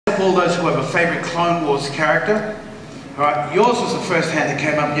all those who have a favourite Clone Wars character. All right, yours was the first hand that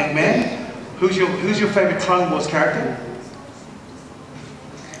came up, young man. Who's your favourite Clone Wars character?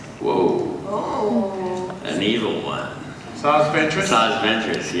 Whoa. Oh. An evil one. Asajj Ventress? Asajj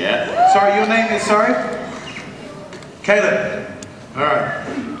Ventress, yeah. Sorry, your name is, sorry? Caleb. All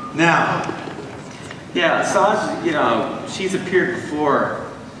right. Now. Yeah, Asajj, you know, she's appeared before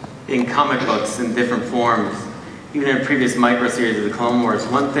in comic books in different forms, even in previous micro series of the Clone Wars.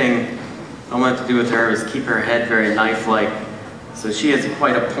 One thing I wanted to do with her is keep her head very knife-like, so she has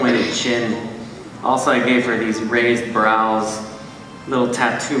quite a pointed chin. Also, I gave her these raised brows, little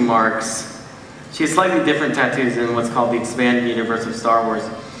tattoo marks. She has slightly different tattoos in what's called the expanded universe of Star Wars.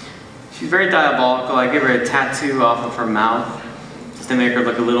 She's very diabolical. I gave her a tattoo off of her mouth, just to make her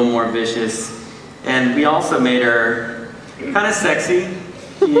look a little more vicious. And we also made her kind of sexy.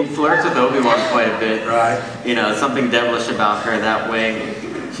 She flirts with Obi-Wan quite a bit. Right. You know, something devilish about her that way.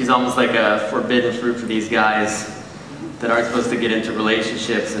 She's almost like a forbidden fruit for these guys that aren't supposed to get into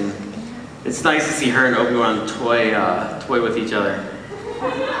relationships. And it's nice to see her and Obi-Wan toy with each other.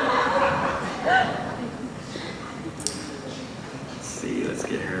 Let's see, let's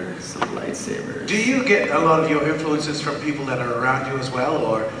get her some lightsabers. Do you get a lot of your influences from people that are around you as well,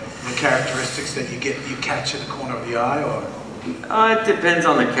 or the characteristics that you catch in the corner of the eye, or? It depends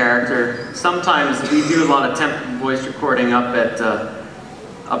on the character. Sometimes we do a lot of temp voice recording up at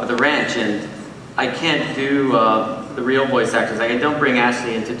the ranch, and I can't do the real voice actors. I don't bring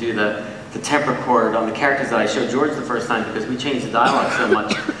Ashley in to do the temp record on the characters that I showed George the first time because we changed the dialogue so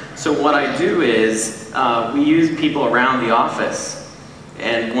much. So what I do is we use people around the office.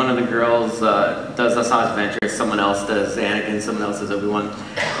 And one of the girls does Asajj Ventress, someone else does Anakin, someone else does Obi-Wan.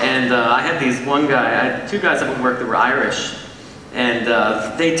 And I had two guys that would work that were Irish, and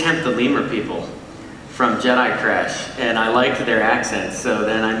they temped the lemur people from Jedi Crash, and I liked their accents, so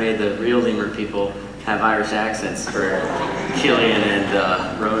then I made the real lemur people have Irish accents for Killian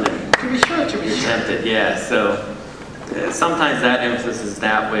and Ronan. To be sure. Tempted, yeah, so sometimes that emphasizes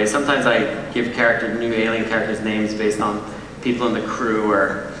that way. Sometimes I give new alien characters names based on people in the crew,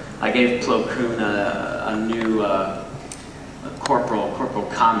 or I gave Plo Koon a new Corporal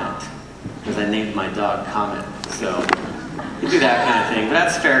Comet, because I named my dog Comet. So you do that kind of thing. But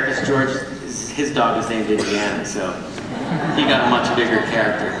that's fair, because George, his dog is named Indiana, so he got a much bigger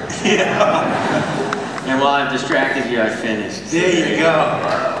character. Yeah. And while I've distracted you, I finished. There you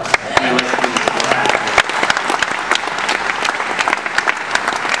go.